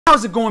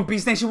How's it going,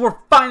 Beast Nation? We're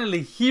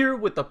finally here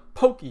with the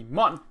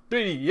Pokemon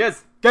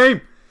 3DS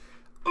game.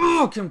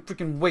 Oh, I can't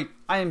freaking wait.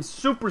 I am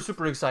super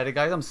excited,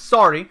 guys. I'm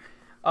sorry.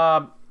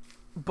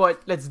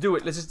 But let's do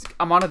it.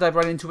 I want to dive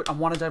right into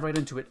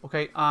it.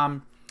 Okay.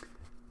 I'll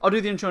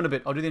do the intro in a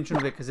bit.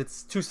 Because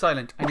it's too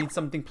silent. I need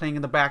something playing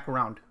in the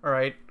background.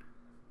 Alright.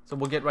 So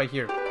we'll get right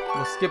here.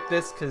 We'll skip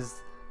this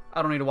because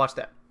I don't need to watch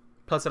that.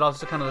 Plus it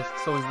also kind of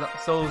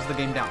slows the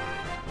game down.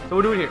 So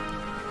we'll do it here.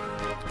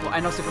 Well, I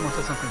know Sycamore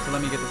said something, so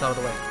let me get this out of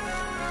the way.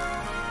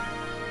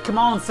 Come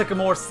on,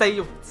 Sycamore, say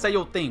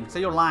your thing, say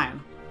your line.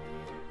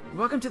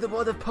 Welcome to the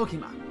world of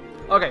Pokemon.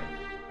 Okay,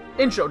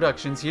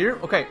 introductions here.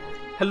 Okay,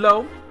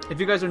 hello. If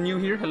you guys are new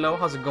here, hello,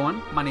 how's it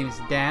going? My name is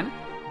Dan,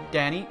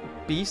 Danny,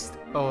 Beast,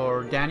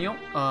 or Daniel.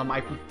 I'm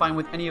fine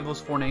with any of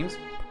those four names.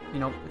 You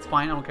know, it's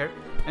fine, I don't care.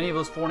 Any of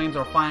those four names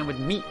are fine with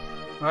me,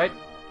 alright?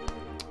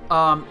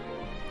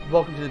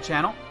 Welcome to the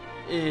channel.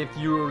 If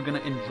you're gonna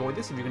enjoy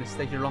this, if you're gonna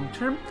stay here long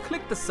term,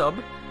 click the sub,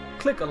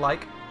 click a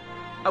like.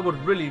 I would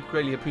really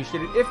greatly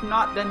appreciate it. If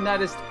not, then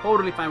that is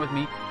totally fine with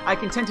me. I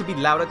can tend to be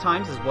loud at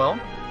times as well,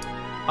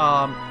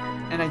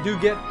 and I do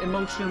get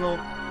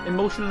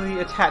emotionally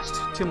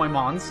attached to my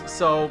mons.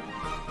 So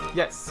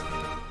yes,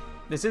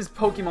 this is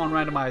Pokemon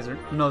Randomizer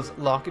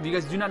Nuzlocke. If you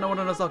guys do not know what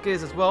a Nuzlocke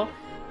is as well,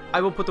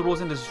 I will put the rules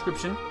in the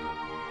description.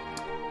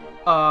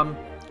 I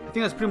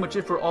think that's pretty much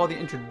it for all the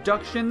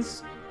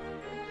introductions.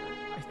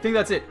 I think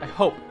that's it. I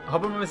hope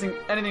I'm not missing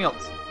anything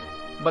else.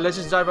 But let's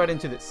just dive right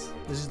into this.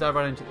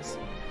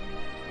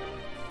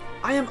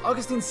 I am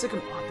Augustine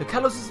Sycamore, the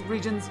Kalos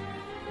region's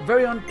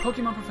very own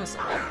Pokemon professor.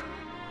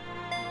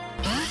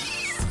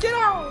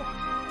 Skiddo!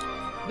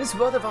 This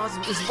world of ours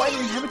is widely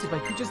inhabited by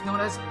creatures known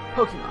as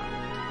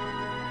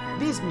Pokemon.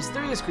 These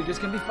mysterious creatures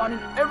can be found in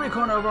every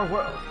corner of our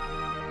world.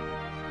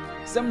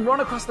 Some run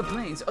across the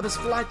plains, others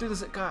fly through the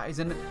skies,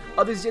 and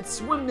others yet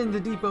swim in the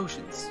deep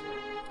oceans.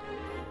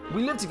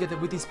 We live together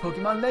with these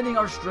Pokemon, lending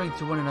our strength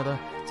to one another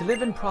to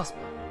live and prosper.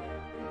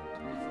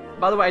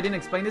 By the way, I didn't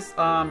explain this.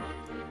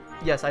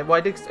 Yes, I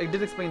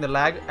did explain the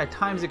lag. At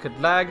times it could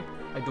lag.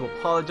 I do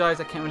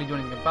apologize. I can't really do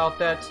anything about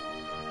that.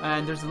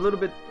 And there's a little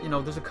bit, you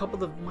know, there's a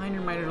couple of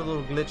minor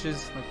little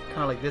glitches, like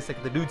kind of like this,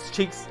 like the dude's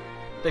cheeks.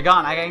 They're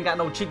gone. I ain't got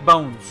no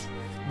cheekbones,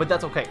 but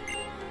that's okay.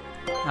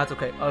 That's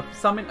okay.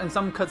 Some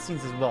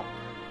cutscenes as well.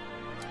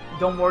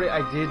 Don't worry,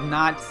 I did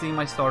not see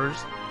my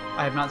starters.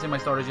 I have not seen my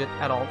starters yet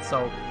at all.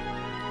 So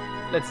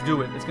let's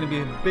do it. It's gonna be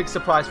a big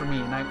surprise for me,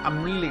 and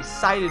I'm really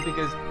excited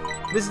because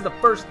this is the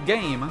first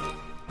game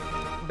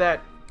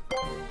that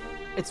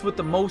it's with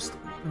the most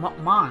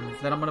mons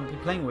that I'm gonna be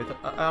playing with.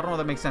 I don't know if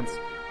that makes sense,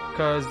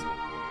 because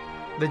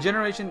the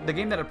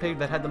game that I played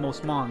that had the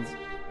most mons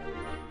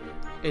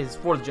is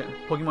 4th gen,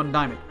 Pokemon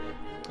Diamond.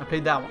 I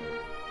played that one,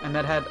 and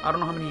that had, I don't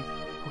know how many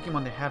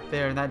Pokemon they have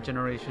there in that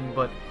generation,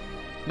 but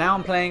now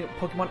I'm playing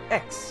Pokemon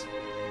X,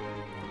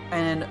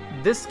 and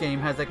this game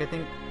has, like,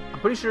 I'm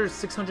pretty sure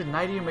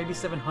 690 or maybe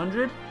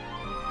 700.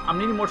 I'm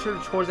leaning more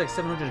towards like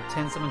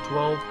 710,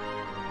 712,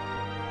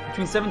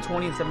 between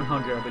 720 and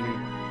 700, I believe,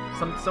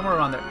 somewhere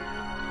around there.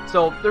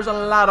 So there's a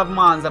lot of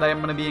mons that I am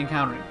going to be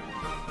encountering.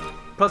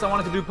 Plus, I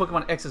wanted to do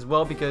Pokemon X as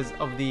well because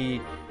of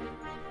the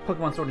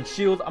Pokemon Sword and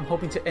Shield. I'm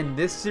hoping to end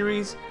this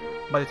series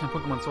by the time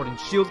Pokemon Sword and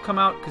Shield come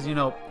out, because, you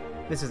know,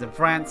 this is in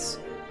France,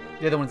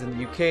 the other one's in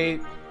the UK.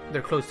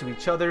 They're close to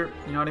each other,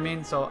 you know what I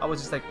mean? So I was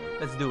just like,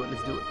 let's do it.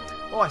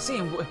 Oh, I see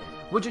him.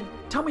 Would you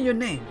tell me your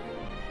name?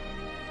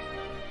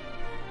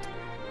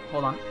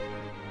 Hold on.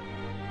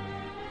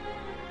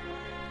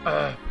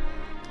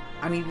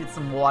 I needed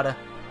some water.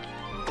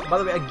 By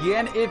the way,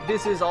 again, if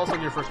this is also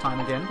your first time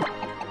again,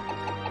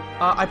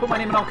 I put my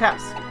name in all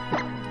caps.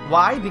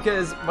 Why?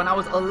 Because when I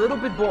was a little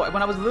baby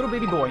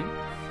boy,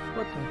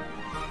 what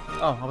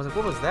the? Oh, I was like,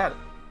 what was that?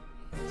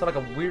 It's like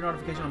a weird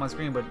notification on my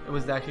screen, but it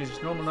was actually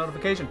just a normal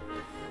notification.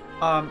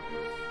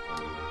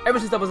 Ever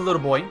since I was a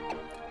little boy,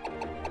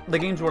 the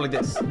games were like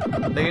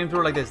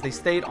this. They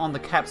stayed on the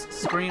caps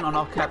screen, on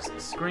all caps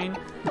screen.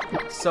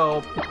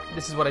 So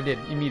this is what I did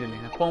immediately.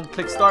 Boom,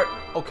 click start.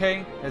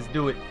 Okay, let's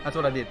do it. That's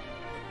what I did.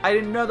 I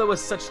didn't know there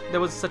was such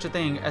a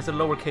thing as a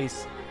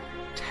lowercase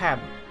tab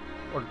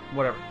or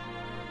whatever.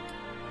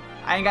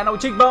 I ain't got no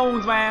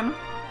cheekbones, man.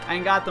 I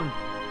ain't got them.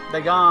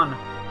 They're gone.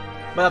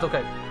 But that's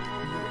okay.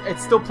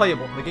 It's still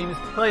playable. The game is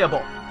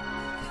playable.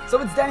 So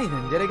it's Danny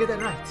then. Did I get that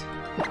right?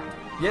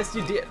 Yes,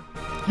 you did.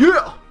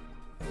 Yeah.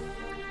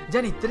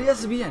 Danny,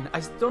 3S bien.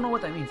 I don't know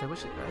what that means.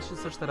 I should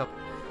search that up.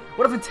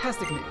 What a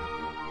fantastic name.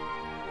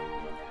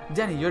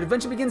 Danny, your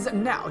adventure begins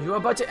now. You are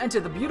about to enter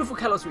the beautiful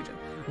Kalos region.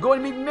 Go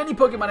and meet many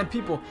Pokemon and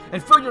people,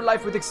 and fill your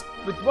life with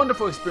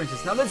wonderful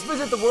experiences. Now let's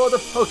visit the world of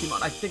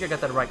Pokemon. I think I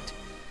got that right.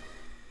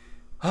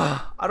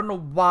 I don't know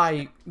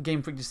why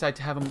Game Freak decided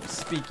to have him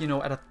speak, you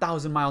know, at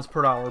 1,000 miles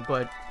per hour,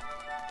 but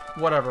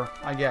whatever,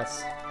 I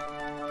guess.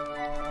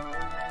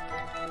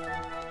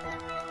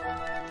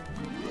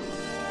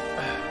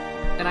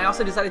 And I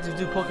also decided to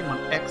do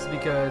Pokemon X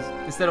because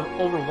instead of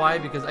over Y,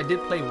 because I did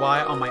play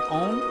Y on my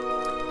own.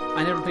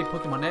 I never played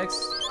Pokemon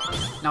X.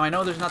 Now I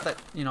know there's not that,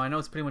 you know, I know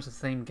it's pretty much the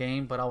same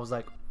game, but I was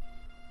like,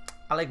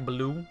 I like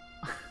blue.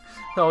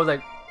 So I was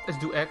like, let's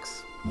do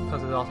X.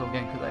 Because it's also a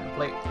game because I can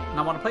play it. And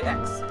I want to play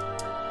X.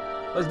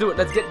 Let's do it.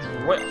 Let's get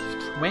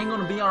dressed. We ain't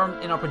gonna be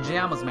in our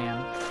pajamas,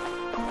 man.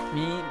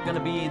 We ain't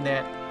gonna be in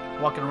that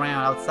walking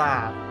around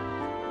outside.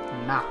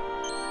 Nah.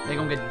 They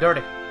gonna get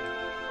dirty.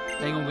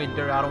 They ain't gonna get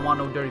dirty. I don't want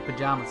no dirty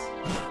pajamas.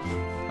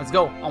 Let's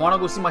go. I wanna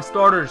go see my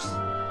starters.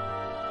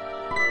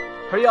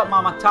 Hurry up,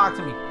 mama. Talk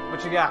to me.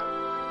 What you got?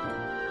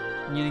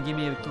 You gonna give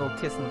me a little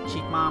kiss on the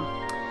cheek, mom?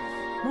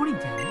 Morning,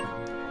 Danny.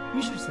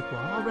 You should sleep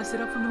well. All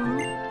rested up from the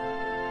move.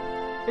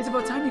 It's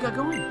about time you got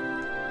going.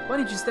 Why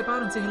didn't you step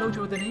out and say hello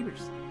to the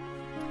neighbors?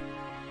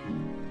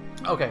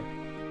 Okay.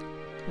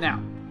 Now,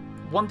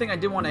 one thing I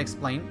did want to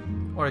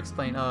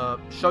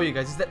show you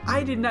guys is that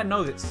I did not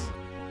know this.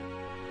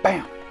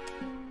 Bam!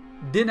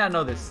 Did not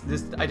know this.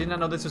 I did not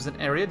know this was an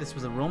area. This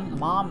was a room.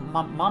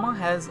 Mama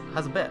has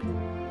a bed,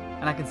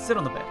 and I can sit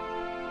on the bed.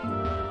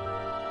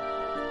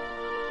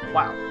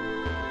 Wow,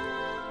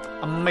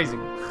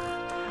 amazing.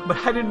 But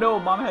I didn't know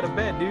Mama had a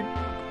bed, dude.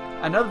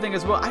 Another thing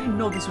as well, I didn't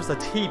know this was a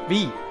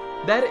TV.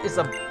 That is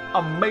a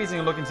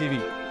amazing looking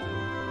TV.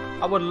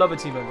 I would love a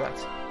TV like that.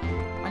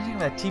 I didn't have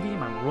that TV in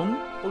my room.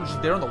 Oh, just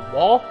there on the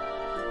wall,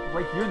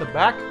 right here in the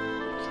back.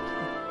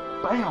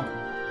 Bam,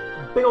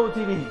 big old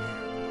TV.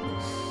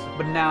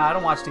 But nah, I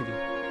don't watch TV.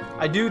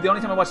 I do. The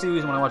only time I watch TV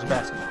is when I watch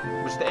basketball,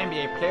 which the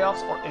NBA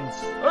playoffs are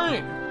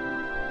insane.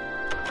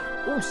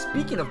 Oh,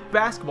 speaking of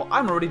basketball,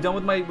 I'm already done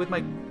with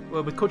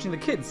coaching the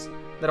kids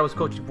that I was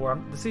coaching for.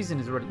 The season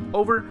is already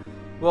over.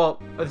 Well,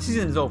 the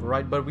season is over,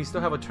 right? But we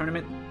still have a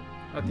tournament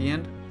at the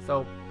end,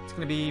 so it's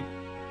gonna be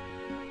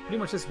pretty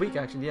much this week,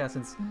 actually. Yeah,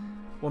 since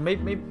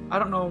maybe I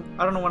don't know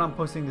when I'm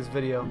posting this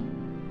video,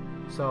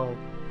 so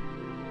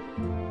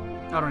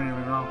I don't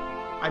even know.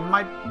 I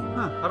might,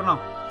 I don't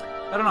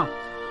know.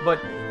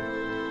 But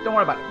don't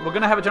worry about it. We're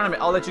gonna have a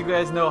tournament. I'll let you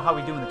guys know how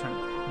we do in the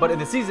tournament. But in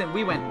the season,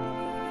 we went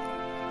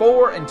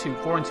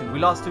 4-2. We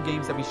lost 2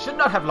 games that we should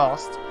not have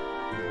lost,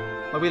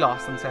 but we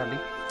lost them sadly.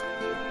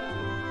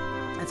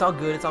 It's all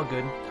good. It's all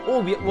good.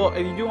 Oh, well,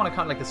 if you do want to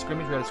count like the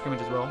scrimmage, we had a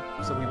scrimmage as well.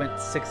 So we went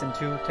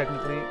 6-2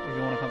 technically, if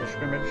you want to count the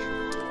scrimmage.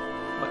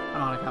 But I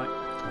don't want to count it.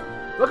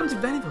 Welcome to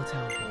Vandyville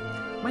Town.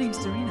 My name's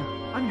Serena.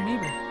 I'm your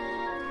neighbor,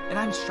 and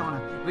I'm Shauna.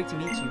 Great to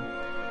meet you.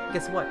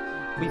 Guess what?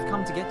 We've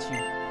come to get you.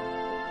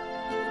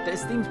 The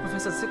esteemed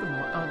Professor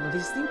Sycamore.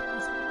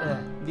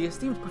 The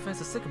esteemed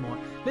Professor Sycamore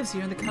lives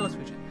here in the Kalos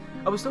region.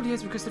 I was told he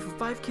has requested for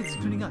 5 kids,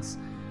 including us.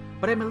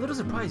 But I'm a little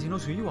surprised he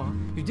knows who you are.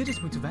 You did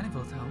just move to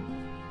Vandyville Town.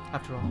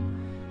 After all,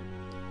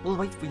 we'll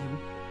wait for you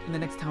in the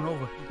next town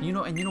over. You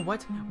know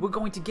what? We're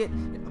going to get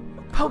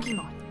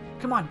Pokemon.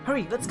 Come on,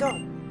 hurry, let's go.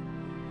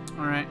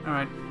 All right.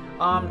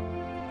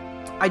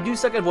 I do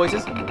suck at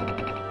voices,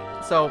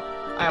 so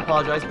I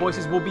apologize.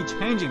 Voices will be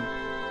changing.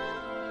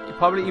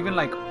 Probably even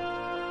like,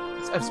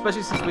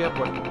 especially since we have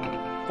what,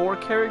 4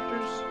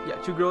 characters? Yeah,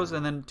 2 girls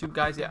and then 2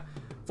 guys. Yeah,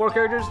 4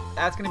 characters.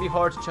 That's gonna be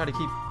hard to try to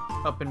keep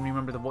up and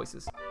remember the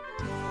voices.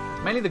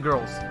 Mainly the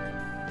girls.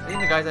 I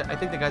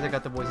think the guys that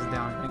got the voices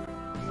down.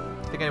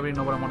 I think I already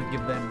know what I want to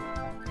give them.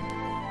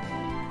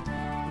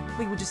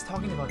 Wait, we're just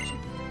talking about you.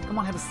 Come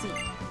on, have a seat.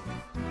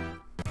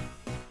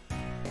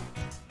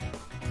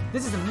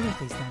 This is a mini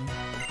place, Danny.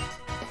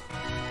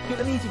 Here,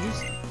 let me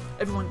introduce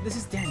everyone. This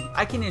is Danny.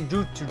 I can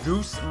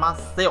introduce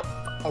myself.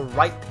 All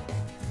right.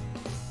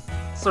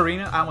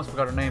 Serena. I almost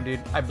forgot her name,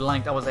 dude. I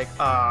blanked. I was like,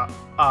 By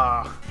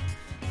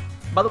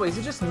the way, is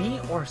it just me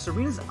or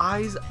Serena's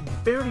eyes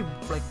very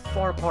like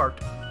far apart?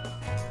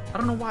 I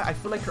don't know why. I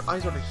feel like her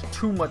eyes are just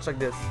too much like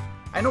this.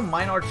 I know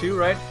mine are too,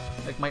 right?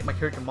 Like my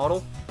character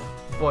model,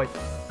 but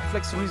I feel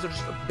like Serena's are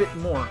just a bit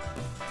more.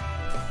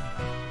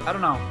 I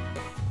don't know.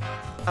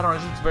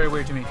 It's just very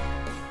weird to me.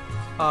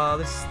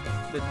 This is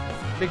the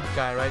big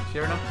guy, right?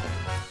 Tierno?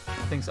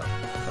 I think so.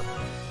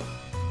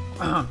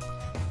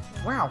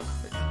 Wow,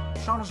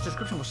 Shauna's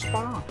description was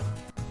spot on.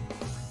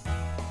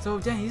 So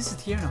Danny, this is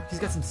Tierno. He's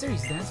got some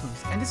serious dance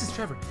moves. And this is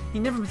Trevor. He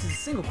never misses a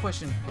single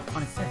question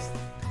on his test,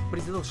 but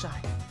he's a little shy.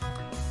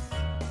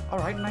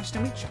 Alright, nice to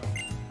meet you.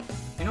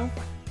 You know,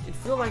 it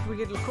feels like we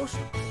get a little closer.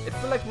 It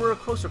feels like we're a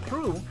closer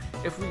crew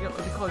if we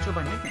call each other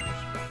by nicknames.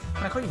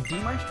 Can I call you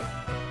D-Meister?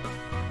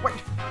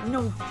 Wait,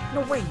 no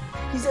way.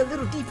 He's a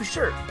little D for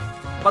sure.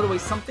 By the way,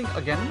 something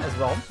again as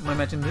well, when I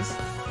mentioned this,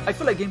 I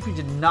feel like Game Freak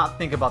did not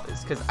think about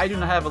this, because I do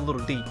not have a little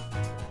D.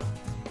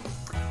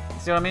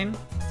 See what I mean?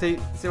 See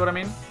what I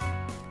mean?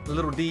 A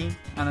little D,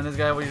 and then this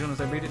guy, what are you doing?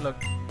 Read it, look.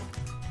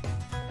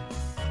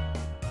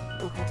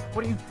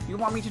 What do you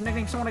want me to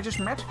nickname someone I just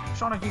met?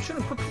 Shauna, you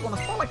shouldn't put people on the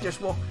spot like this.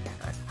 Well,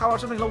 how about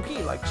something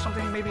low-key? Like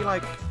something maybe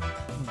like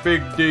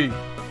Big D.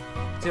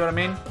 See what I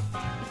mean?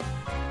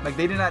 Like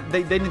they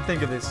didn't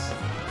think of this.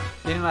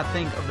 They did not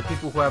think of the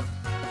people who have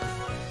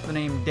the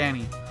name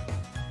Danny.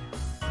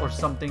 Or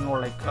something, or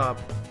like, I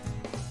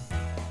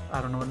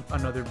don't know,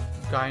 another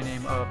guy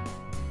named,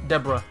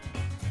 Deborah.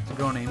 It's a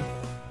girl name.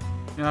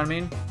 You know what I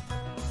mean?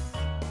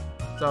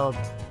 So,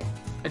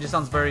 it just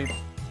sounds very,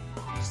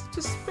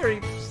 just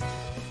very,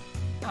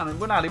 I don't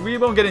know, we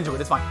won't get into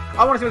it, it's fine.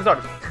 I want to see the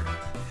starters.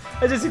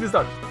 Let's just see the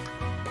starters.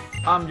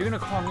 You're gonna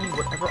call me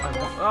whatever I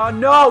want.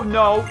 No,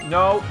 no,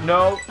 no,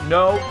 no,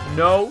 no,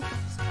 no.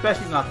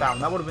 Especially not that one.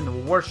 That would have been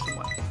the worst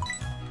one.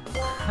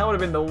 That would have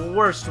been the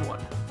worst one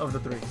of the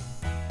three.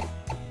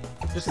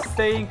 Just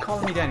stay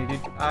calling me Danny,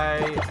 dude.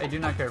 I do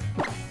not care.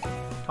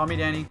 Call me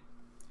Danny.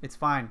 It's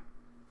fine.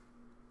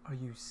 Are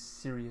you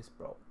serious,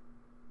 bro?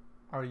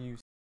 Are you?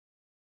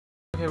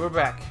 Okay, we're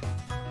back.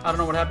 I don't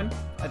know what happened.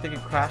 I think it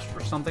crashed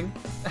or something.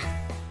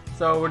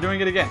 So we're doing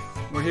it again.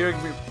 We're here.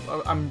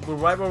 We're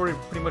right where we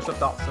pretty much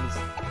left off. So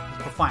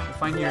we're fine. We're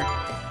fine here.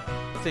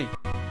 Let's see.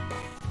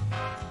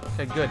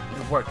 Okay, good.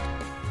 It worked.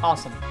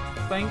 Awesome.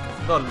 Thank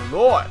the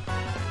Lord.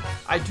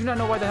 I do not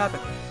know why that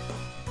happened.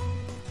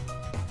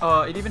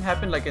 It even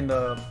happened like in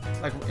the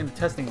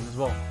testing as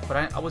well.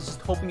 But I was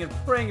just hoping and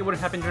praying it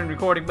wouldn't happen during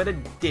recording, but it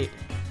did.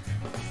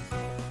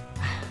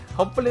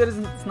 Hopefully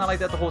it's not like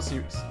that the whole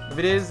series. If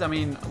it is, I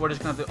mean, we're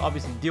just gonna have to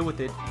obviously deal with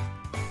it.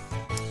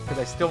 Because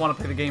I still want to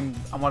play the game.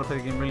 I want to play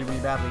the game really, really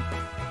badly.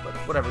 But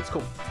whatever, it's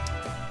cool.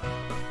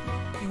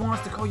 He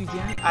wants to call you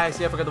Danny? I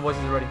see, I forgot the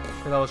voices already.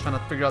 Because I was trying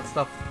to figure out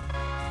stuff.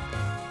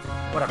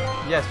 Whatever.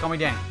 Yes, call me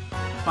Danny.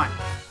 It's fine.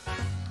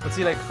 Let's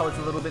see like how it's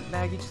a little bit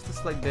laggy, just a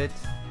slight bit.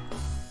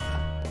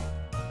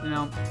 You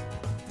know,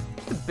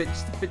 just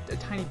a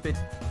tiny bit.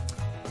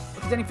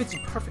 Because Danny fits you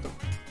perfectly.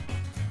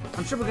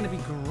 I'm sure we're gonna be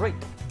great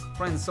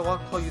friends, so I'll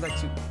call you that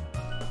too.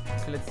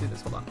 Okay, let's do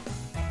this. Hold on.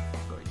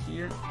 Go right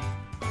here.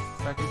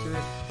 Back into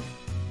it.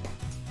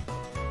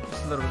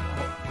 Just a little bit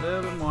more. A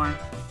little bit more.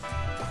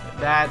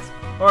 That's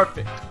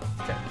perfect.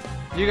 Okay.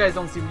 You guys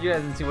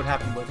didn't see what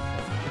happened, but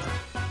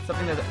it's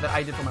something that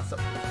I did for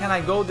myself. Can I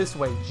go this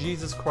way?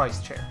 Jesus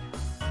Christ, chair.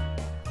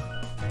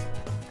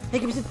 Hey,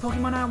 can we see the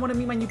Pokemon now? I want to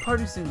meet my new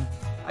partner soon.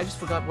 I just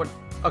forgot what.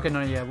 Okay,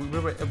 no, yeah, we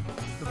were. The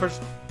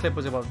first clip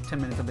was about 10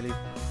 minutes, I believe.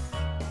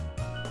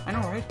 I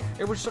know, right?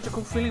 It was such a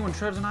cool feeling when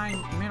Trebs and I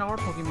met our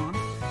Pokemon.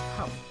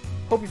 How?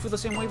 Hope you feel the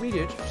same way we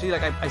did. See,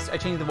 like I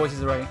changed the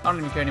voices already. I don't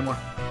even care anymore.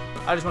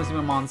 I just want to see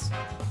my mons.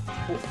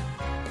 Ooh.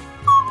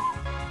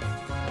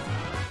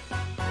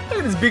 Look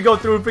at this big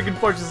old through freaking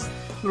Porch's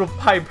little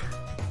pipe.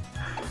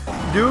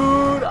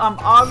 Dude, I'm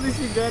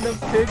obviously gonna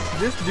pick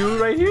this dude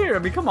right here. I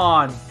mean, come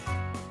on.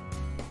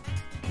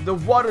 The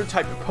water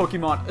type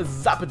Pokemon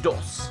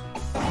Zapdos.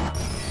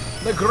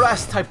 The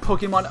grass type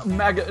Pokemon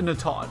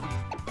Magneton.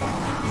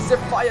 The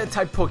fire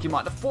type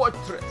Pokemon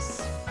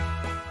Fortress.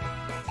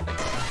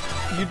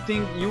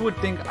 You would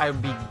think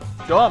I'd be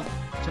dumb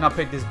to not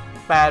pick this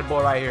bad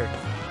boy right here.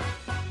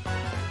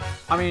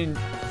 I mean,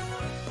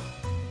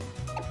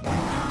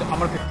 I'm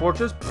gonna pick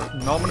Fortress.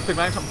 No, I'm gonna pick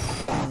Magneton.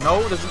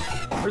 No,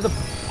 there's a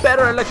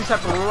better electric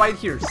type right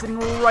here, sitting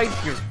right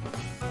here.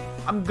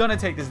 I'm gonna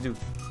take this dude.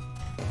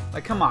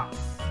 Like, come on.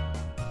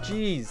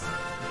 Jeez.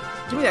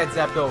 Give me that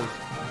Zapdos.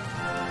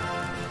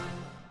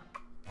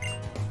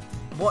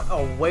 What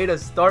a way to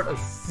start a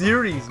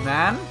series,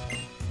 man.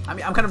 I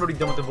mean, I'm kind of already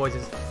done with the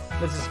voices.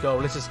 Let's just go.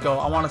 Let's just go.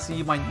 I want to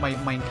see my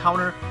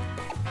encounter.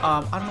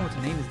 I don't know what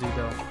to name this dude,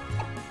 though.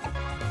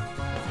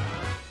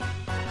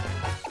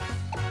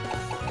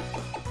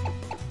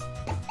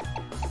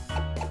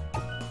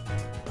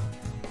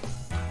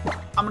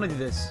 I'm going to do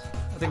this.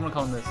 I think I'm going to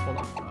call him this. Hold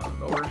on.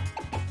 Go over.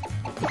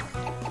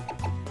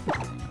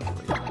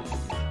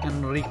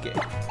 Enrique.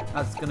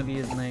 That's gonna be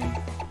his name.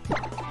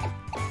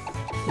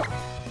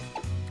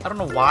 I don't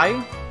know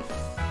why,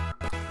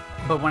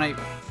 but when I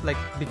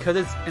because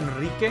it's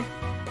Enrique,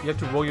 you have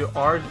to roll your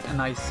R's,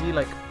 and I see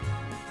like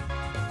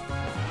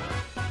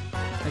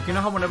you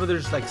know how whenever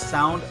there's like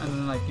sound and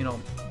then like, you know,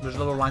 there's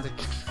little lines like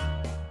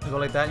you go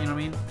like that, you know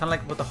what I mean? Kind of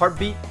like with the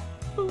heartbeat.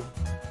 Boop,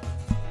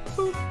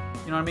 boop,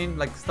 you know what I mean?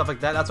 Like stuff like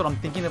that. That's what I'm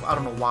thinking of. I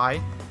don't know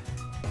why.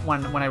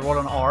 When I roll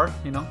an R,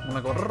 you know, when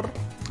I go,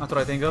 that's what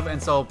I think of,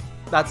 and so.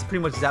 That's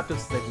pretty much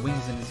Zapdos' like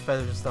wings and his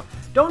feathers and stuff.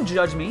 Don't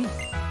judge me.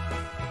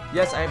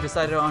 Yes, I have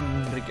decided on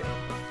Enrique.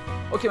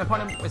 Okay, my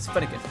partner is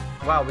Fennekin.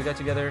 Wow, we got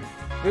together.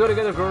 We go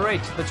together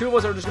great. The two of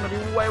us are just gonna be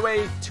way,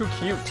 way too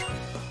cute.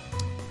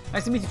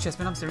 Nice to meet you,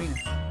 Chessman. I'm Serena.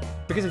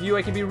 Because of you,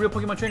 I can be a real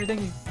Pokemon trainer.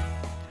 Thank you.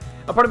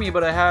 Pardon me,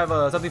 but I have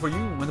something for you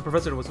and the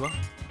professor as well.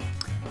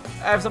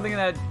 I have something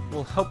that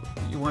will help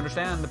you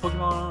understand the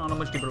Pokemon on a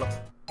much deeper level.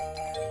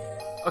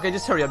 Okay,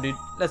 just hurry up, dude.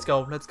 Let's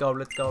go. Let's go.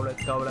 Let's go.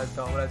 Let's go. Let's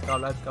go. Let's go.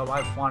 Let's go.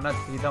 I wanna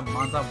see the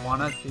mons. I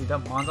wanna see the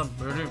mons. I'm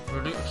really,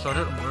 really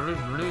excited. I'm really,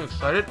 really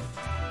excited.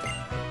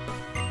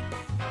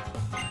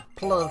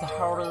 Please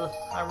hurry.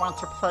 I want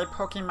to play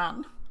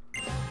Pokemon.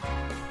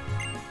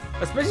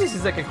 Especially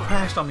since like it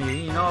crashed on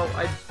me. You know,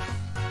 I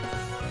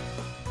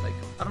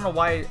don't know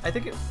why. I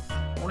think it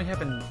only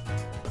happened.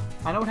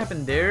 I know what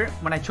happened there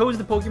when I chose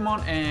the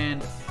Pokemon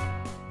and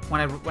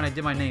when I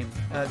did my name.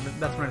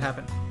 That's when it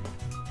happened.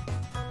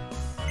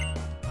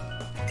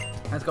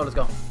 Let's go, let's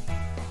go.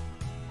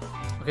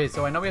 Okay,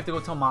 so I know we have to go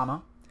tell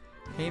Mama.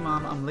 Hey,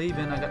 Mom, I'm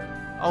leaving. I got...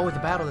 Oh, it's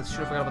the battle. That's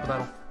true. I forgot about the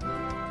battle.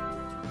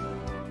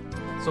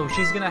 So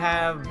she's gonna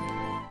have...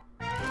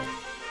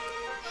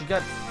 She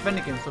got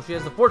Fennekin, so she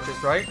has the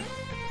Fortress, right?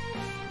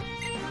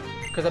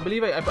 Because I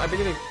believe I put it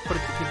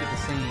to keep it the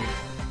same.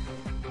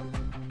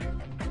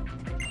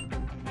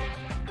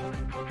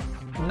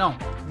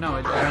 no,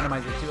 it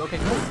randomizes it too. Okay,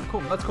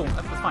 cool, that's cool,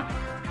 that's fine.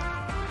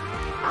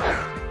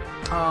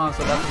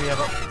 So that's what we have.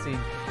 Let's see.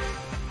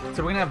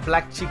 So we're gonna have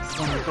black cheeks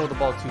when we throw the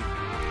ball too.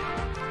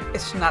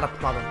 It's not a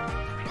problem.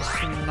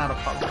 It's not a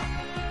problem.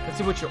 Let's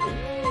see what you're.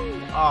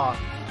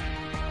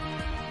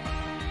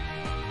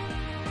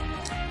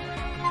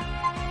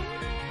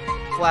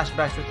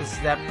 Flashbacks with this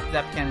zap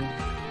cannon.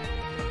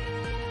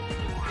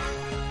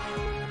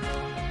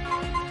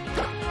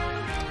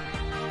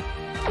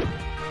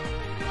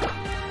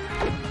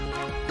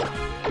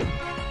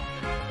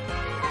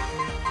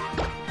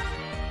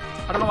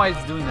 I don't know why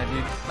it's doing that,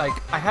 dude. Like,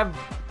 I have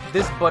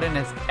this button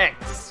as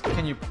X.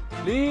 Can you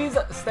please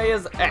stay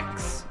as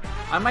X?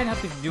 I might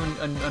have to do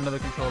another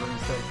controller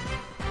instead.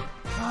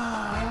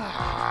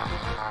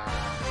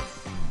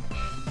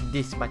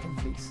 This button,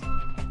 please.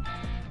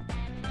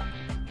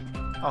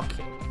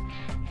 Okay.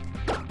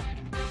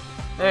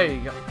 There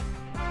you go.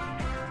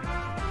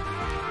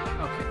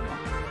 Okay,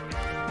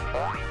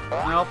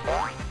 well. Nope.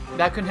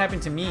 That couldn't happen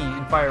to me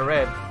in Fire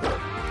Red.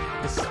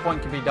 This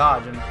point can be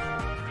dodged. And...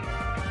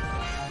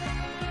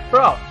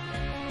 Bro!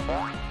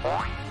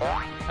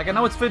 Like, I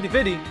know it's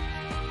 50-50,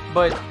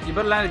 but you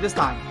better land it this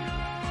time.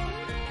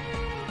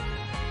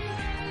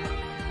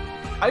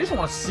 I just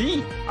want to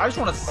see. I just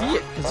want to see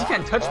it, because he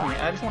can't touch me.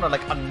 I just want to,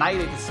 like,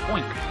 annihilate this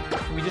spoink.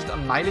 Can we just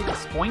annihilate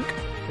this spoink?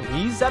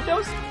 Please,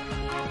 Zapdos?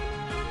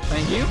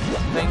 Thank you.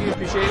 Thank you,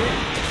 appreciate it.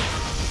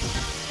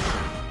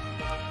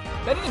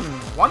 That didn't even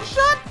one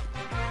shot?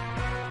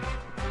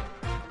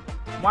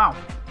 Wow.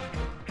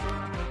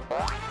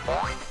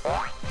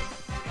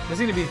 This is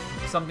going to be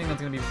something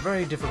that's going to be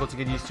very difficult to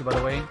get used to, by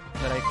the way,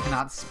 that I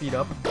cannot speed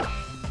up.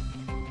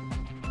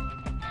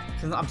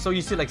 Since I'm so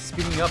used to, like,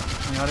 speeding up,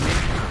 you know what I mean?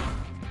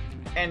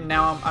 And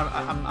now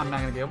I'm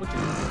not going to be able to.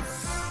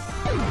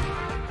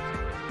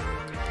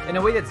 In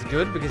a way that's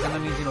good, because then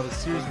that means, you know, the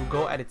series will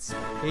go at its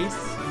pace, you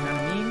know what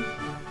I mean?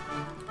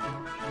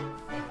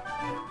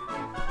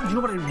 You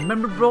know what I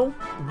remember, bro?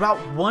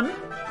 Route 1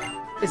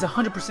 is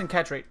 100%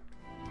 catch rate.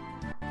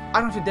 I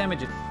don't have to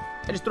damage it.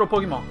 I just throw a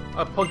Pokeball,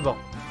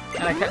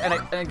 and I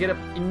get up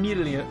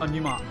immediately a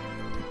new mob.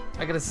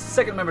 I get a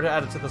second member to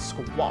add it to the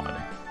squad.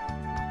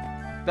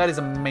 That is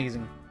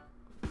amazing.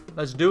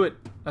 Let's do it.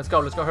 Let's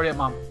go, hurry up,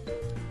 Mom.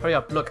 Hurry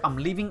up, look, I'm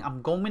leaving,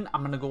 I'm going,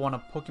 I'm gonna go on a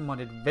Pokemon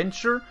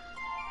adventure.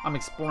 I'm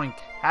exploring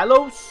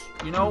Kalos,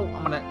 you know,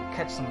 I'm gonna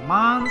catch some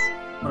mons,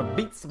 I'm gonna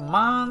beat some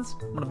mons,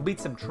 I'm gonna beat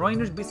some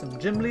trainers, beat some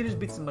gym leaders,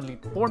 beat some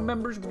Elite Four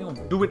members, we're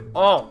gonna do it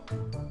all.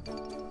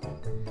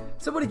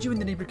 So what did you and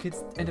the neighbor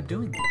kids end up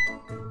doing?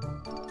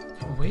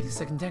 Wait a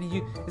second,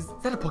 Danny, is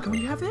that a Pokemon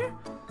you have there?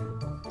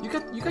 You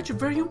got your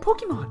very own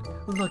Pokemon.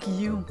 Lucky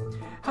you.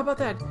 How about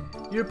that?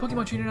 You're a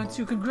Pokemon trainer now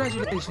too,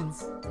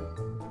 congratulations.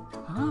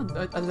 Huh,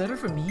 a letter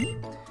for me?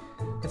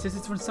 It says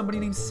it's from somebody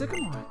named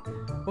Sycamore.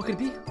 What could it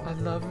be? A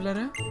love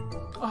letter?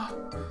 Oh.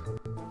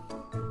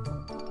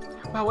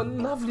 Wow, what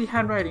lovely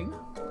handwriting.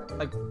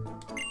 Like,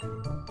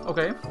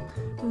 okay.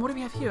 What do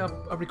we have here?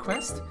 A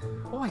request?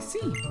 Oh, I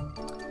see.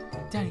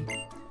 Danny,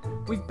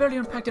 we've barely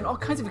unpacked and all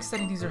kinds of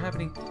exciting things are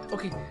happening.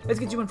 Okay, let's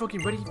get you and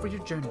Froakie ready for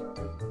your journey.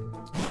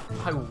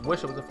 I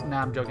wish it was a...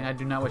 Nah, I'm joking. I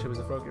do not wish it was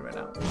a Froakie right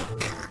now.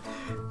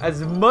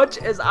 As much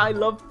as I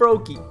love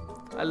Froakie,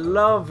 I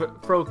love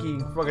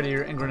Froakie,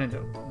 Frogadier, and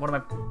Greninja. One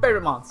of my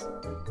favorite mons.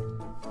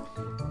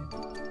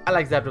 I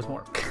like Zapdos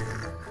more.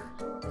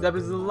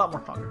 Zapdos is a lot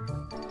more stronger.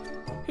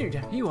 Here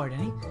you are,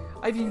 Danny.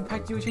 I've even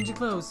packed you a change of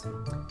clothes.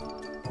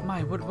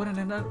 My, what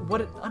an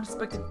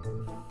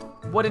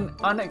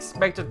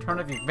unexpected turn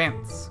of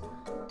events.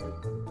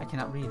 I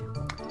cannot read.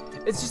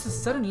 It's just a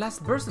sudden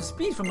last burst of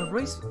speed from a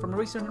racer in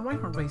a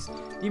Rhyhorn race.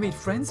 You made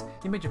friends,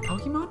 you made your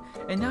Pokemon,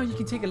 and now you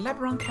can take a lap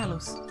around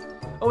Kalos.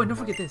 Oh, and don't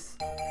forget this.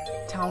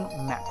 Town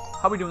map.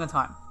 How are we doing on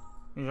time?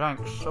 Right,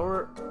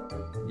 sure.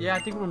 Yeah, I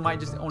think we might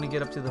just only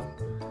get up to the...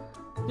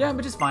 Yeah,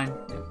 but just fine.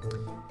 Yeah.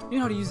 You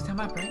know how to use the town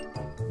map, right?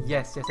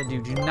 Yes, I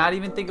do. Do not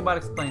even think about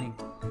explaining.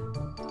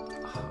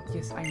 Oh,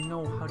 yes, I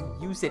know how to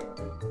use it.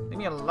 Leave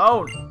me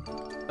alone.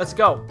 Let's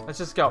go. Let's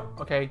just go.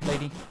 Okay,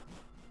 lady.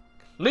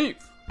 Leave.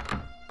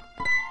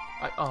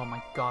 Oh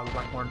my god,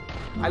 Blackhorn.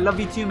 I love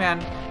you too,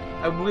 man.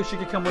 I wish you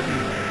could come with me.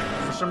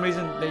 For some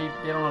reason, they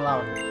don't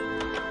allow it.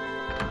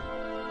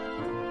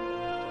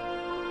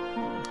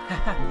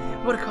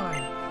 What a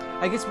card.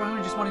 I guess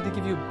Ryan just wanted to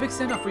give you a big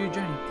send-off for your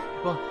journey.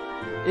 Well,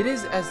 it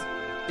has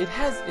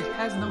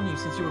known you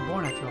since you were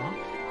born after all.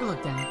 Good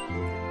luck, Danny.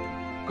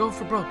 Go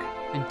for broke,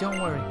 and don't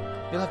worry.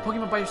 You'll have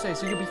Pokemon by your side,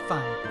 so you'll be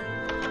fine.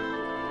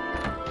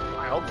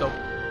 I hope so.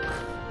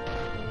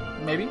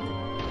 Maybe.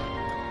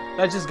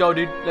 Let's just go,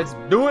 dude. Let's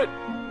do it.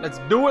 Let's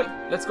do it.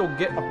 Let's go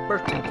get our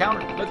first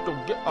encounter. Let's go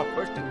get our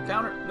first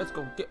encounter. Let's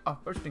go get our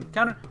first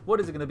encounter. What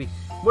is it gonna be?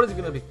 What is it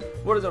gonna be?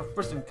 What is our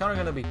first encounter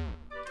gonna be?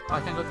 Oh,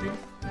 I can't go through.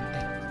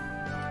 Dang.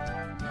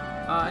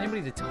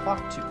 Anybody to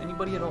talk to?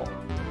 Anybody at all?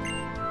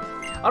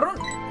 I don't.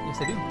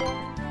 Yes, I do.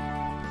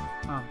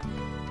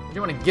 If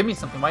you want to give me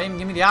something, why didn't you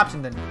give me the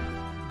option then?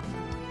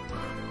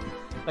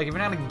 Like, if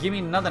you're not gonna give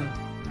me nothing,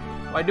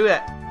 why do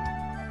that?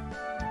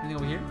 Anything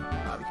over here?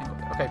 We can't go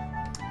there. Okay.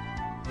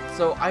 So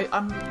So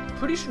I'm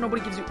pretty sure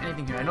nobody gives you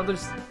anything here. I know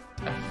there's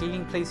a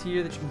healing place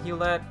here that you can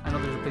heal at. I know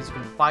there's a place you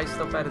can buy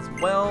stuff at as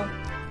well.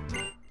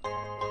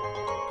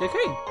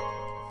 Okay.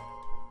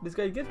 This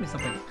guy gives me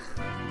something.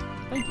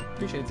 Thank you.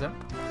 Appreciate it, sir.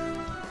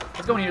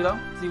 Let's go in here, though.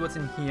 See what's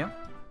in here.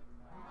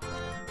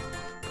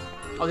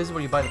 Oh, this is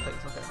where you buy the place.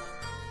 Okay.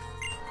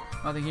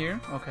 Nothing here.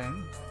 Okay.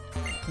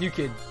 New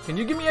kid. Can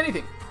you give me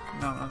anything?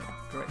 No, nothing.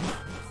 Great.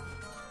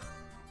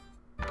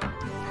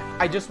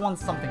 I just want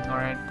something,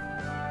 alright?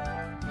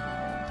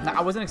 Now,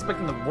 I wasn't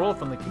expecting the world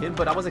from the kid,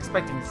 but I was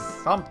expecting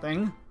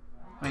something.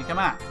 I mean, come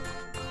on.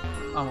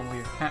 Oh, I'm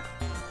weird.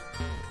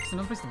 Is there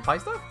no place to buy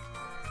stuff?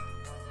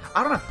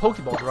 I don't have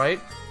Pokeballs, right?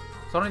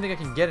 So I don't think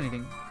I can get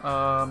anything.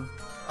 Oh,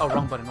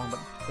 wrong button, wrong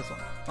button. This one.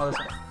 Oh, this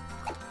one.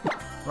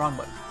 Wrong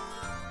button.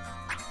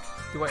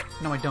 Do I?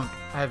 No, I don't.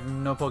 I have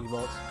no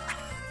Pokeballs.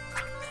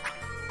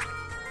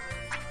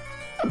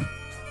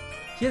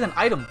 He has an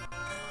item.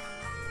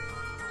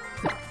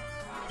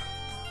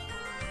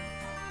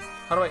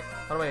 How do I?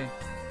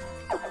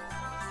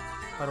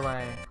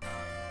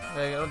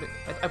 I don't think,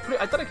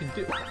 I thought I could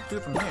do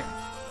it from here.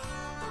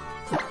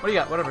 What do you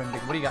got? Whatever,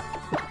 what do you got?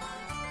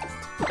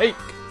 Hey!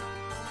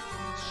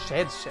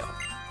 Shed shell.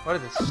 What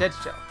is this? Shed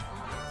shell.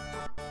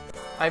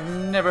 I've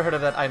never heard of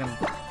that item.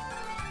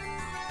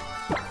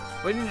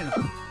 Wait, no.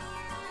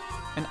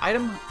 An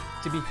item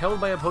to be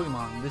held by a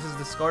Pokemon. This is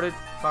discarded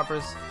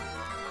Papa's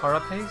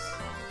Carapace.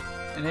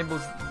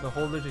 Enables the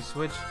holder to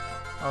switch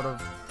out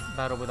of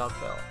battle without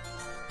fail.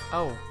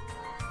 Oh.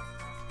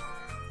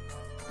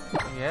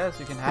 Yes,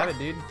 you can have it,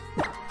 dude.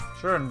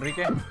 Sure,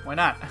 Enrique. Why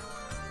not?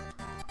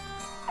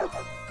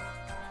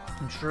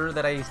 Ensure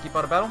that I skip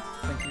out of battle?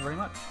 Thank you very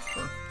much.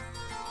 Sure.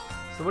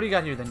 So what do you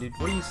got here then, dude?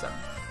 What do you sell?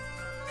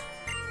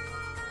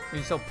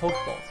 You sell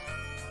Pokeballs.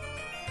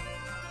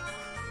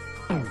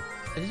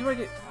 Is this where I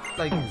get,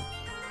 like...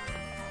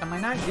 Am I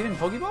not getting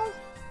Pokeballs?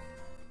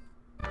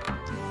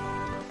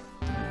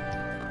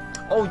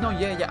 Oh, no,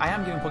 yeah, I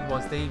am giving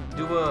Pokeballs. They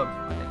do a...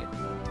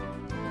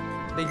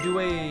 They do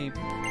a...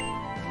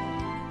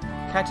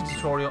 catching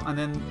tutorial, and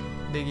then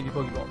they give you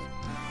Pokeballs.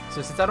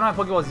 So since I don't have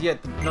Pokeballs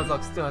yet, the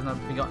Nuzlocke still has not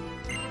begun.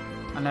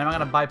 And then I'm not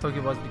gonna buy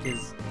Pokeballs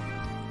because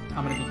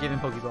I'm gonna be given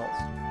Pokeballs.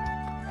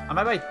 I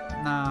might buy...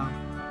 Nah.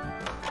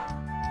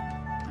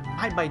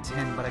 I might buy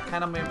 10, but I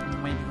kinda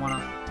might wanna...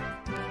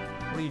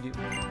 What do you do?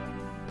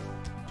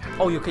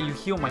 Oh, okay, you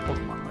heal my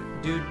Pokemon.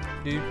 Right?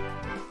 Dude.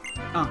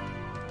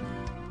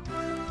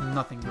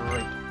 Nothing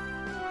great.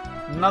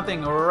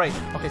 Nothing right.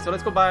 Okay, so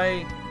let's go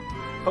buy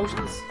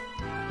potions.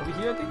 Over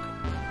here, I think.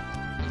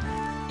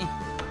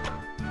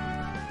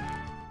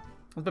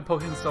 Let's buy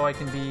potions so I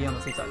can be on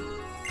the safe side.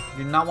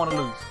 Do not want to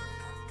lose.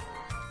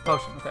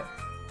 Potion, okay.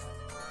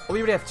 Oh, we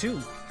already have 2.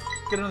 Let's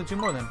get another 2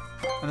 more then.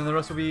 And then the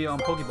rest will be on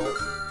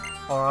Pokeballs.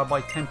 Or I'll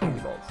buy 10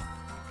 Pokeballs.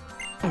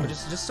 But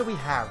just so we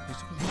have.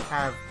 Just so we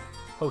have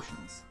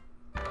potions.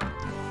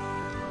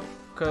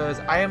 Because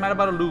I am not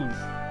about to lose.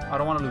 I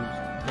don't want to lose.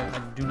 Okay, I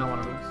do not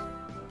want to lose.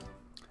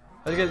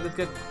 Let's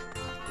get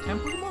 10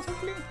 Pokeballs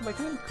hopefully if I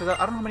can. Because I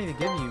don't know how many to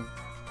give you.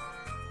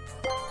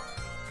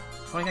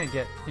 What am I gonna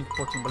get? I think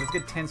 14, but let's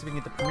get 10 so we can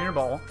get the Premier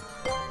Ball.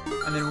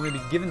 And then we're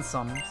gonna be given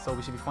some, so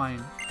we should be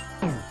fine.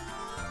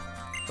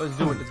 Let's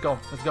do it, let's go.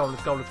 Let's go.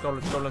 Let's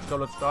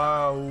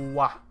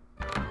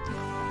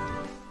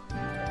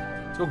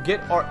go get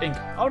our ink.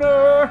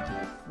 Honor!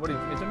 What is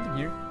there anything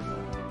here?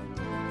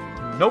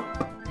 Nope.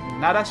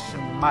 Nada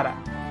shmada.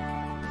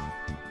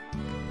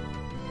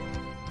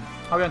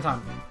 How are we on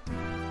time?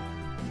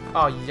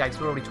 Oh yikes,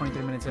 we're already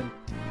 23 minutes in.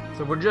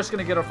 So we're just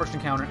gonna get our first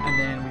encounter and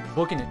then we're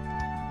booking it.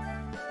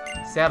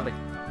 Sadly.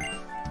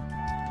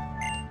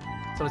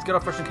 So let's get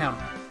our first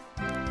encounter.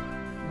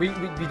 We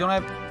do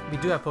have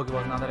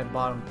Pokeballs now that I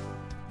bought them.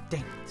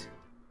 Dang it.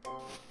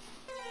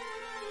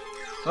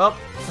 Well,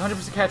 it's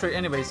 100% catch rate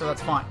anyway, so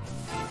that's fine.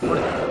 What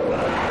is it?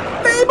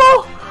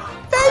 Fable!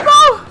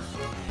 Fable!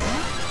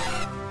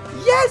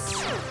 Yes!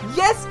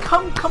 Yes!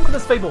 Come with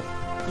us, Fable.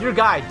 You're a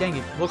guy, dang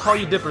it. We'll call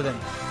you Dipper then.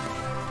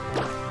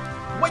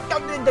 Wait, no,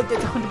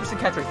 that's 100%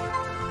 catch rate.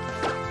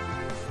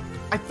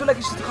 I feel like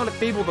I should call it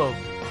Fable though.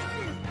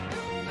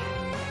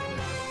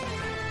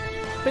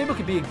 Fable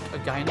could be a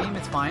guy name,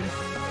 it's fine.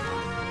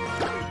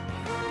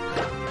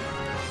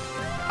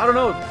 I don't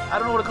know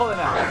what to call it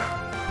now.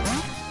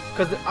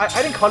 Because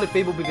I didn't call it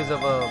Fable because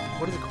of,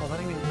 what is it called? I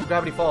didn't even,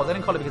 Gravity Falls. I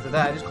didn't call it because of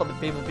that. I just called it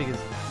Fable because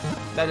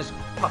that just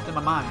popped in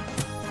my mind.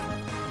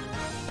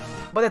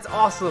 But that's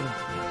awesome.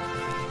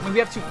 I mean, we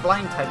have 2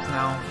 flying types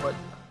now, but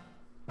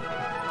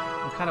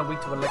I'm kind of weak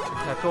to electric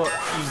types. Well,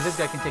 this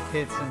guy can take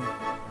hits and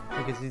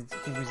because he's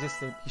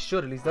resisted. He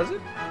should at least. Does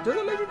it? Does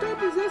electric type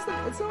resist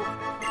itself?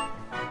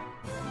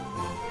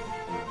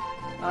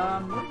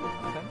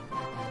 Okay.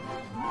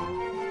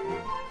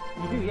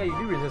 You do, yeah, you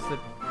do resist it.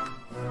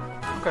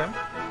 Okay.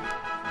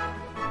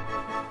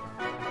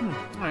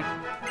 Alright.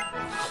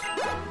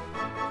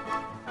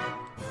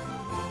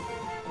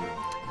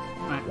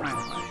 Alright.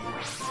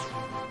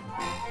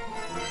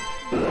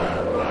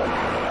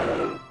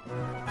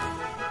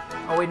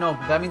 Oh wait, no,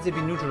 that means it'd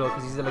be neutral though,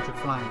 because he's electric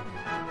flying.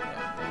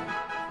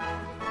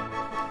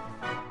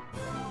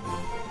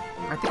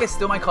 think I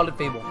still might call it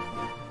Fable.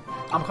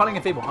 I'm calling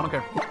it Fable. I don't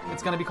care.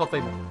 It's gonna be called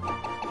Fable.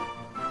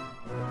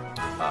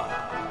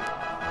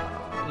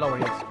 Lower,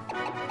 yes.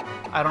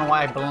 I don't know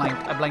why I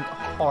blanked. I blanked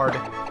hard.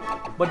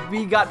 But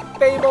we got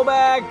Fable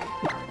back!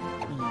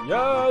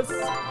 Yes!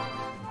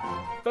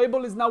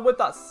 Fable is now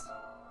with us.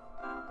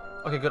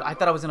 Okay, good. I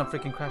thought I was gonna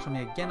freaking crash on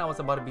me again. I was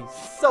about to be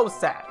so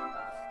sad.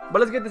 But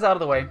let's get this out of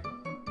the way.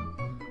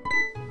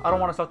 I don't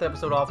want to start the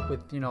episode off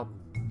with, you know,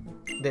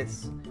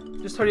 this.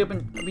 Just hurry up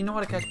and... We know how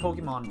to catch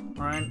Pokemon,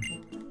 alright?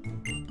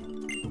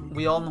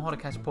 We all know how to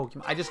catch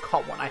Pokemon. I just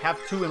caught one. I have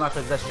 2 in my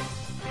possession.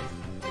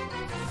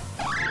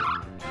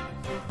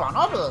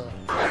 Banabi.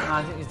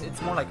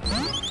 It's more like...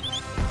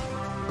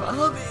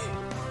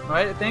 Banabi!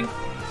 Right, I think?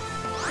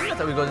 That's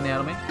how it goes in the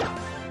anime.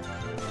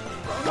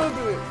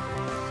 Banabi!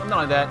 Something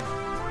like that.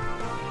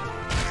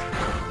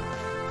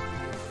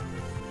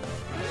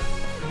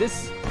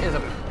 This is a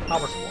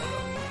power squad.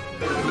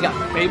 We got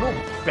Fable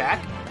back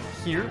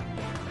here.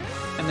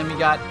 And then we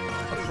got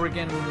a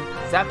freaking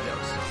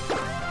Zapdos.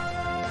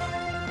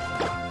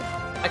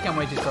 I can't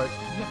wait to start.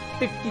 You have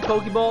 50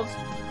 Pokeballs?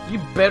 You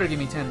better give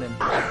me 10 then.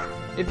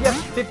 If you have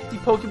 50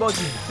 Pokeballs,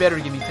 you better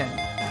give me 10.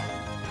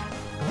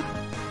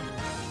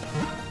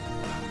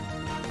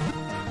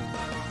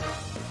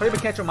 Hurry up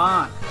and catch them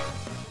on.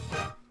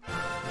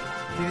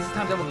 See, these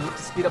times I would look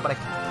to speed up, but I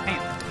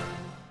can't.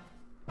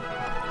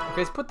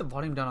 Okay, let's put the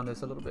volume down on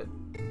this a little bit.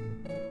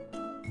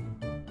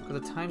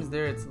 Because the times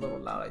there, it's a little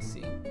loud, I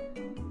see.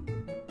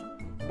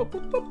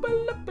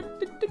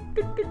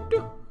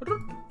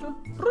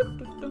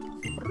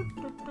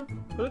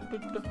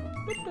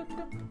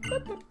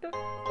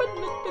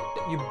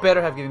 You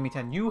better have given me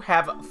 10. You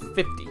have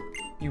 50.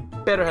 You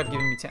better have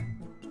given me 10.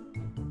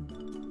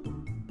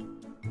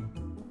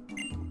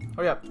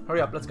 Hurry up,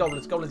 hurry up. Let's go,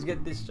 let's go. Let's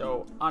get this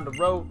show on the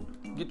road.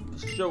 Get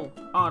the show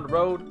on the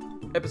road.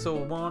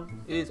 Episode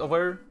 1 is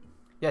over.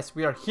 Yes,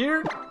 we are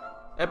here.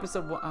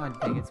 Episode 1. Oh,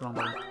 dang, it's the wrong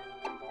one.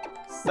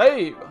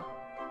 Save.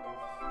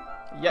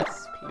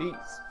 Yes,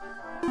 please.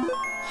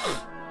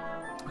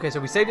 Okay, so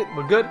we saved it.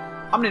 We're good.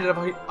 I'm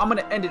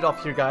gonna end it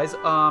off here, guys.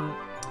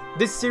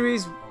 This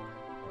series,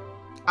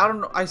 I don't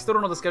know. I still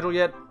don't know the schedule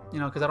yet. You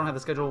know, because I don't have the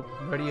schedule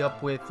ready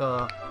up with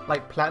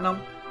like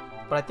Platinum.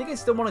 But I think I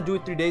still want to do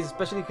it 3 days,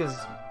 especially because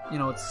you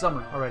know it's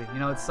summer already. You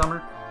know it's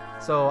summer,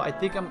 so I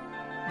think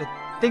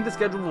the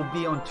schedule will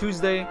be on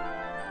Tuesday,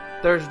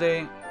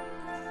 Thursday,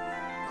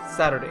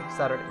 Saturday.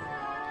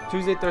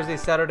 Tuesday, Thursday,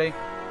 Saturday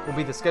will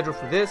be the schedule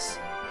for this.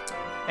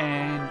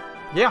 And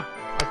yeah,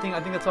 I think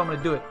that's how I'm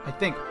gonna do it. I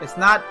think it's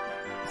not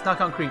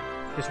concrete.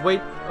 Just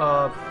wait.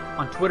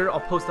 On Twitter,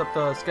 I'll post up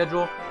the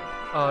schedule.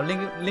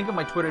 Link on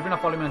my Twitter. If you're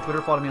not following me on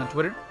Twitter, follow me on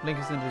Twitter. Link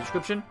is in the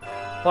description.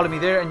 Follow me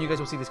there, and you guys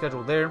will see the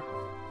schedule there.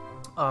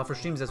 For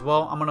streams as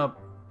well. I'm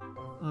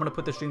gonna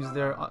put the streams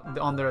there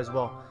on there as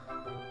well.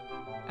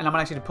 And I'm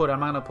not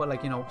gonna put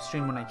like, you know,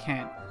 stream when I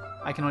can.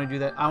 I can only do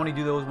that. I only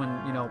do those when,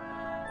 you know,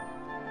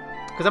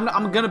 because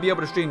I'm gonna be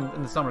able to stream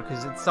in the summer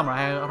because it's summer.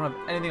 I don't have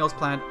anything else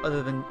planned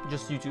other than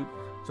just YouTube,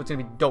 so it's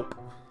gonna be dope.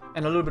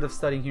 And a little bit of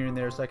studying here and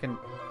there so I can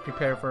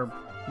prepare for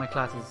my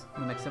classes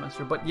in the next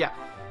semester. But yeah,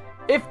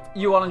 if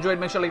you all enjoyed,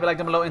 make sure to leave a like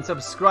down below and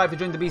subscribe to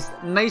join the Beast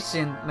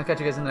Nation. And I'll catch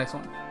you guys in the next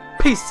one.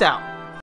 Peace out.